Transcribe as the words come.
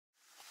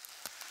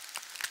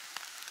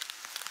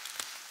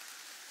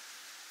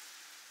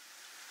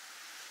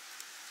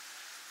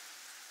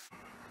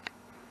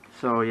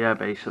So yeah,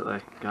 basically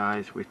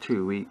guys, we're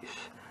 2 weeks,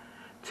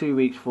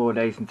 4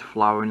 days into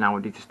flour, and now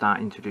we need to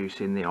start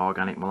introducing the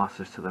organic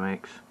molasses to the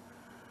mix.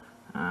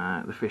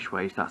 The fish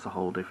waste, that's a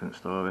whole different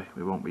story.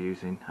 We won't be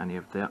using any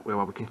of that.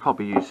 Well, we can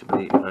probably use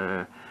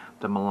the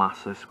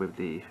molasses with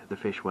the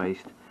fish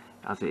waste,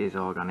 as it is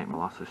organic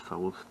molasses, so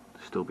we'll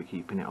still be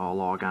keeping it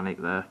all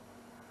organic there.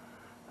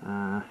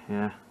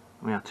 Yeah,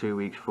 we are 2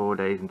 weeks, 4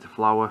 days into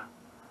flour,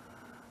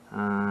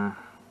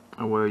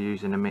 and we're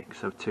using a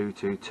mix of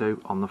 2-2-2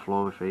 on the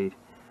Flora feed,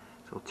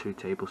 so 2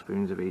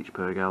 tablespoons of each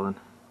per gallon.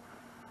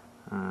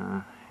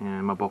 Yeah,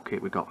 in my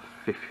bucket we've got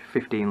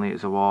 15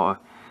 litres of water.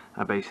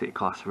 I basically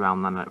class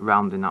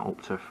rounding that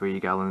up to 3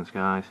 gallons,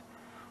 guys.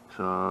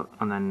 So,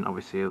 and then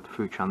obviously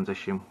through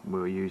transition we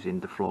were using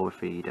the Flora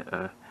feed at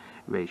a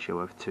ratio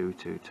of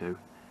 2-2-2.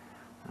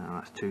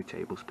 That's 2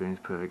 tablespoons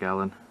per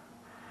gallon.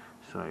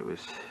 So it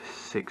was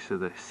 6 of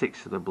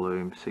the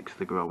bloom, 6 of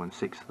the grow, and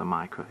 6 of the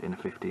micro in a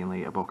 15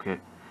 litre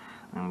bucket.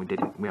 And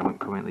we haven't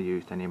currently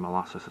used any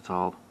molasses at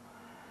all.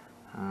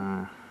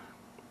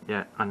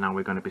 Yeah, and now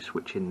we're going to be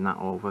switching that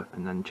over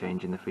and then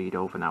changing the feed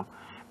over now,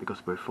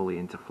 because we're fully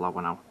into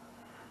flour now.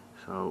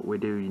 So we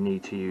do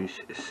need to use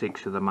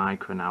 6 of the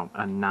micro now,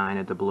 and 9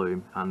 of the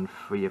bloom, and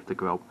 3 of the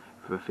grow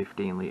for a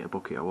 15 litre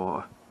bucket of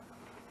water.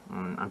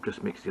 And I've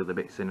just mixed the other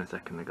bits in a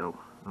second ago.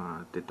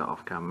 I did that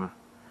off camera.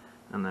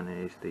 And then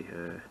here's the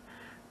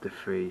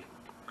 3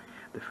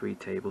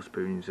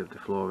 tablespoons of the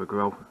Flora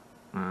grow.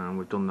 And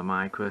we've done the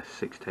micro,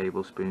 6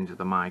 tablespoons of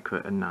the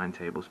micro and 9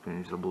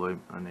 tablespoons of the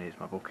bloom. And here's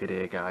my bucket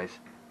here,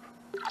 guys.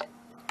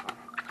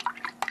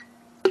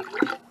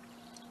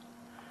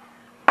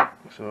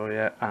 So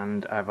yeah,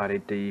 and I've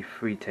added the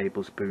 3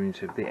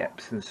 tablespoons of the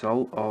EPSOM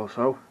salt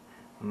also,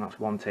 and that's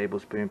 1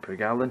 tablespoon per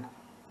gallon.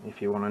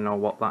 If you want to know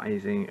what that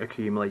is in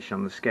accumulation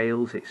on the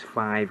scales, it's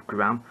 5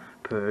 gram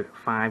per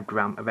 5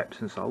 gram of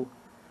EPSOM salt,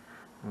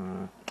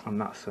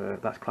 and that's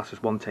classed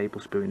as 1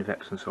 tablespoon of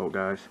EPSOM salt,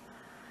 guys.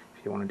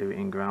 If you want to do it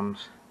in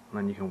grams, and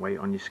then you can weigh it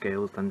on your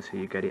scales then so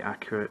you get it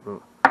accurate.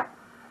 But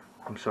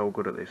I'm so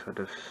good at this, I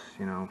just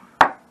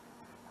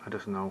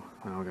know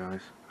now,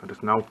 guys. I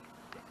just know.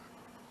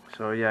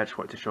 So yeah, I just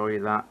wanted to show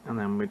you that, and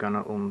then we're going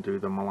to undo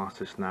the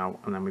molasses now,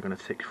 and then we're going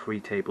to stick 3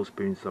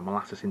 tablespoons of the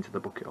molasses into the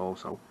bucket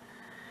also.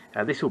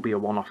 This will be a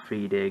one-off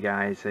feed here,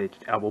 guys.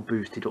 I will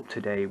boost it up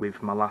today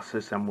with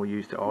molasses, and we'll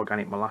use the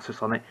organic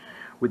molasses on it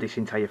with this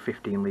entire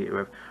 15 litre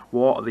of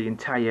water. The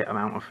entire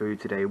amount of food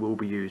today will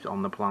be used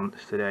on the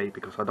plants today,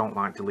 because I don't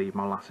like to leave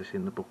molasses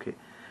in the bucket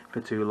for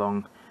too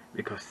long,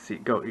 because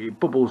it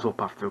bubbles up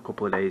after a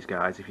couple of days,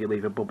 guys. If you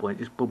leave a bubble, it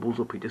just bubbles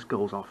up, it just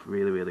goes off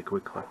really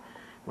quickly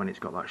when it's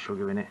got that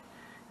sugar in it,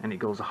 and it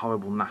goes a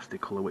horrible nasty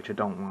colour, which I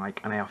don't like,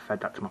 and I have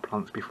fed that to my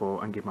plants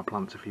before and give my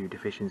plants a few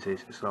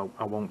deficiencies, so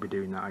I won't be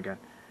doing that again.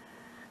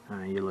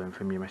 You learn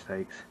from your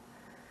mistakes.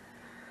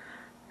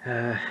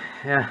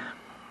 Yeah,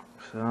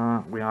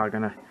 so we are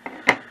going to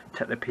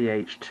take the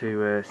pH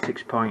to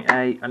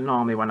 6.8, and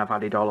normally when I've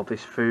added all of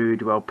this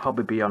food, we'll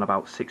probably be on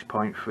about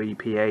 6.3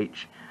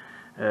 pH,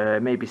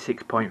 maybe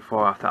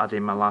 6.4 after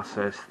adding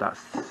molasses.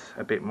 That's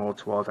a bit more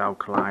towards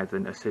alkali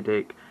than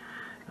acidic.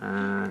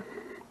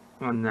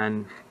 And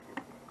then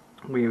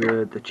we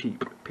the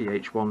cheap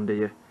pH 1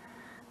 dear,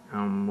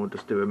 we'll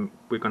just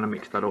we're going to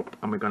mix that up,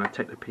 and we're going to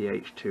take the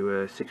pH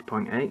to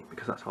 6.8,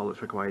 because that's all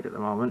that's required at the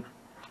moment.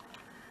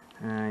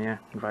 Yeah,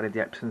 we've added the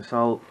EPSOM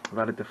salt, we've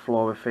added the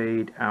Flora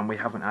feed, and we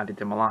haven't added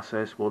the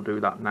molasses. We'll do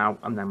that now,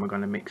 and then we're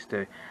going to mix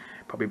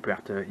probably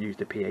have to use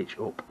the pH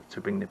up to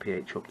bring the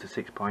pH up to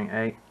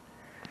 6.8.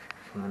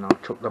 And then I'll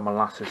chuck the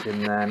molasses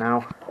in there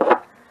now.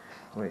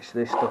 Which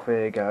this stuff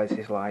here, guys,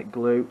 is like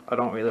glue. I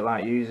don't really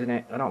like using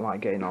it. I don't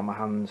like getting on my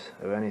hands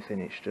or anything.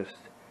 It's just,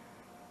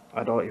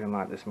 I don't even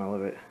like the smell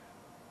of it.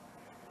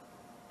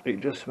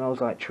 It just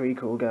smells like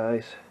treacle,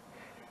 guys.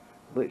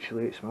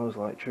 Literally, it smells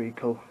like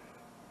treacle.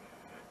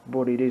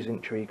 But it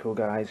isn't treacle,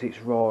 guys. It's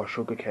raw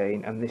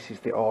sugarcane, and this is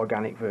the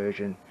organic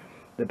version,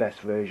 the best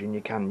version you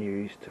can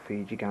use to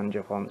feed your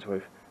ganja plants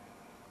with.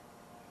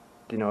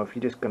 You know, if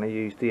you're just going to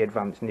use the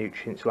advanced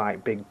nutrients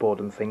like Big Bud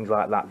and things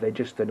like that, they're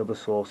just another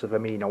source of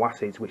amino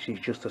acids, which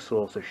is just a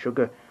source of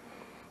sugar.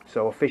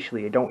 So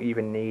officially you don't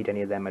even need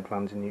any of them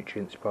advanced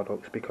nutrients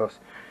products, because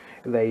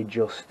they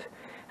just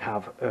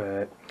have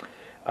a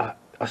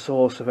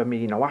source of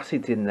amino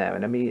acids in there,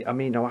 and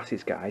amino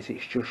acids, guys,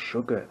 it's just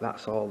sugar.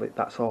 That's all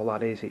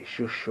that is. It's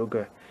just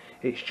sugar.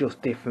 It's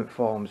just different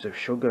forms of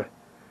sugar.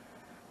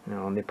 You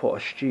know, and they put a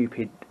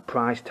stupid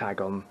price tag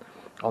on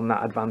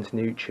that advanced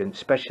nutrient,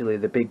 especially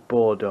the Big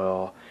Bud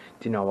or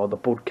the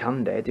Bud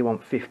Candy. They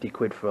want 50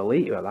 quid for a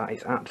litre of that.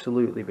 It's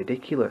absolutely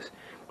ridiculous.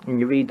 And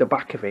you read the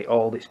back of it,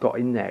 all it's got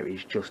in there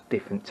is just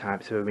different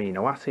types of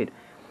amino acid,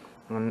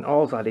 and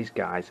all that is,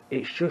 guys,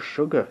 it's just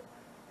sugar.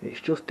 It's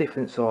just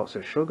different sorts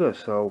of sugar.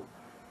 So,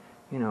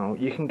 you know,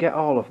 you can get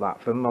all of that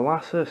from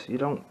molasses. You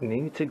don't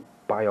need to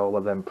buy all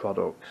of them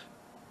products.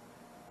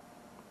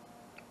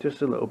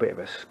 Just a little bit of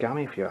a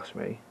scam, if you ask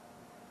me.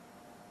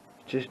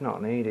 It's just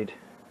not needed.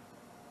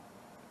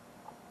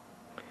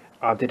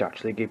 I did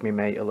actually give me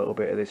mate a little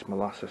bit of this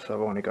molasses, so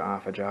I've only got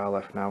half a jar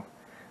left now.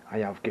 I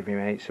have given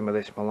my mate some of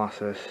this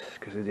molasses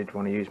because he did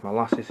want to use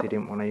molasses, he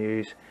didn't want to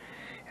use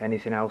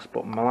anything else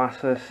but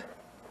molasses.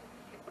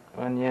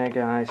 And yeah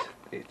guys,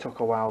 it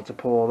took a while to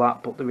pour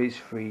that, but there is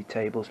 3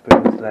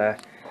 tablespoons there,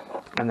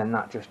 and then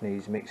that just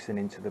needs mixing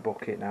into the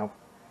bucket now.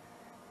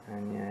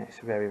 And yeah, it's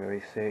very,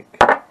 very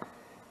thick.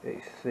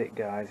 It's thick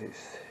guys,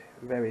 it's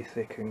very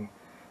thick and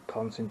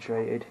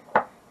concentrated.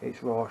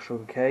 It's raw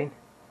sugar cane.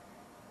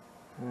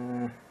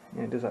 Yeah,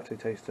 it does actually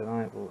taste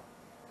alright, but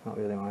it's not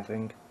really my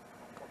thing.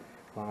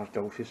 Large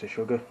doses of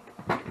sugar.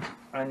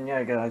 And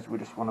yeah guys, we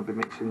just want to be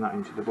mixing that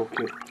into the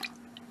bucket.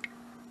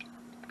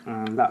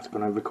 And that's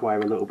going to require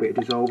a little bit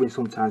of dissolving.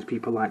 Sometimes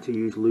people like to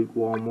use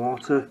lukewarm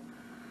water.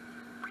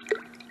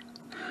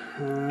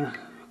 A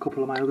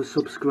couple of my other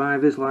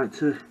subscribers like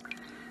to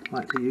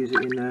use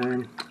it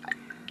in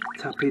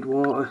tepid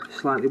water,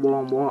 slightly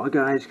warm water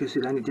guys, because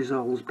then it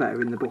dissolves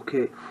better in the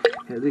bucket.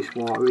 This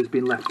water has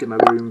been left in my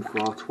room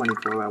for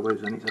 24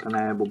 hours and it's had an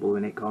air bubble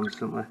in it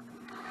constantly.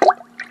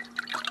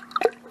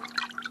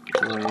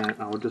 So yeah,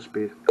 I'll just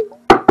be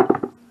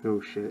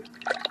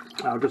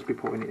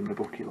putting it in the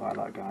bucket like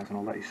that guys, and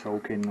I'll let it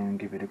soak in and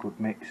give it a good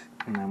mix,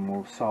 and then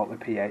we'll sort the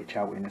pH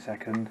out in a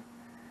second.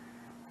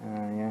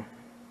 Yeah,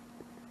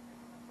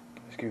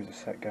 just give us a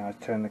sec guys,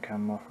 turn the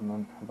camera off and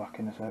then I'm back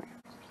in a sec.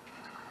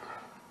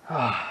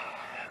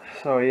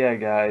 So yeah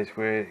guys,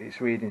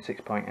 it's reading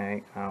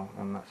 6.8 now,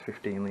 and that's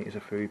 15 litres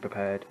of food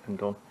prepared and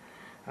done.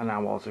 And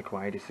now what's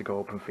required is to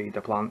go up and feed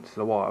the plants.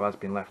 The water has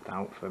been left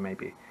out for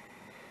maybe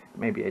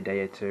a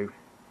day or two,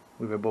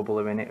 with a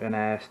bubbler in it, an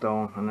air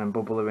stone, and then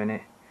bubbler in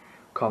it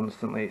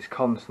constantly. It's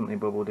constantly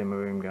bubbled in my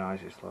room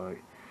guys. It's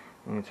like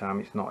anytime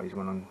it's not is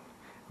when I'm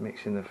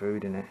mixing the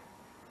food in it.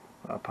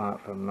 But apart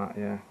from that,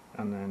 yeah,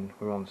 and then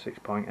we're on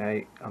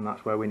 6.8 and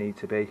that's where we need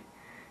to be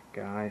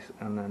guys,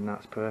 and then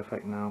that's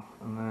perfect now.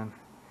 And then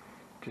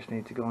just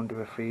need to go and do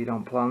a feed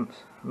on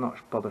plants. I'm not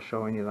bother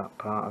showing you that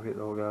part of it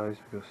though guys,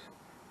 because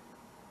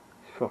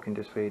it's fucking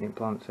just feeding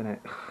plants in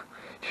it.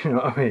 Do you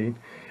know what I mean?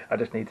 I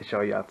just need to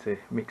show you how to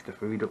mix the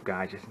food up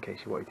guys, just in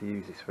case you wanted to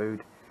use this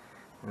food.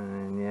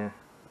 And yeah,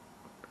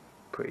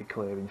 pretty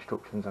clear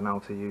instructions on how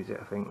to use it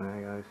I think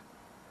there guys.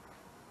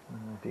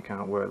 If you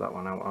can't work that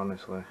one out,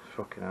 honestly,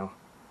 fucking hell,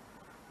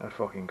 I'd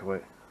fucking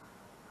quit.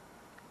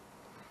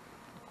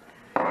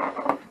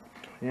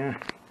 Yeah,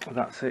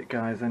 that's it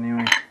guys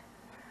anyway.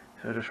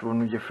 So just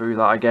run you through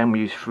that again. We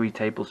use 3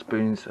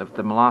 tablespoons of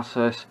the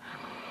molasses.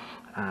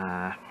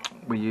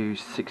 We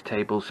use 6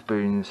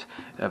 tablespoons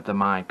of the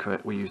micro,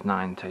 we use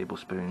 9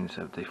 tablespoons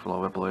of the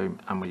Flora Bloom,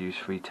 and we use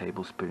 3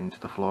 tablespoons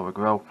of the Flora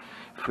Grow,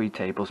 3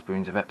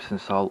 tablespoons of Epsom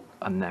salt,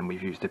 and then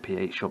we've used the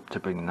pH up to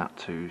bring that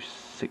to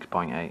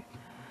 6.8.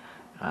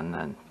 And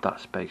then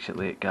that's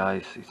basically it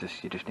guys. It's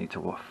just, you just need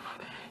to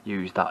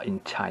use that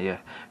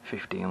entire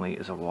 15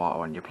 litres of water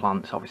on your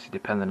plants. Obviously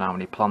depending on how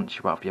many plants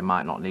you have, you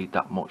might not need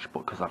that much,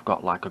 but because I've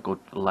got like a good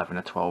 11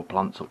 or 12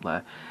 plants up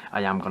there,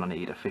 I am going to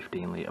need a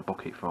 15 litre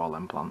bucket for all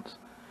them plants.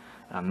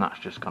 And that's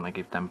just going to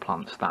give them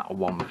plants that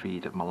 1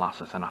 feed of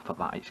molasses, and after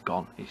that it's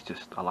gone. It's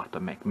just, I'll have to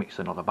mix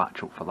another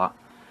batch up for that.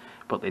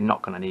 But they're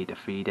not going to need a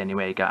feed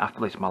anyway. After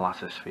this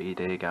molasses feed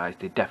here guys,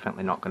 they're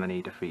definitely not going to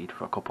need a feed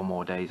for a couple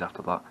more days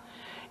after that.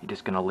 You're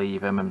just going to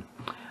leave them and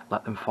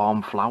let them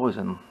form flowers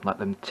and let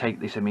them take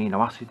this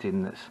amino acid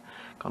in that's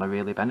going to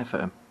really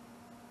benefit them.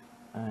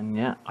 And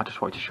yeah, I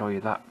just wanted to show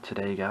you that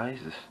today guys,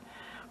 just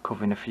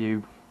covering a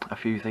few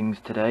things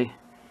today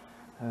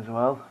as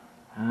well.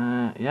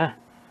 Yeah,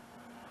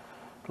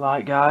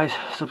 like guys,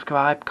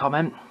 subscribe,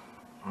 comment,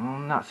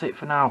 and that's it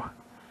for now.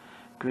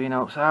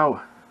 Greenhopes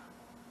out.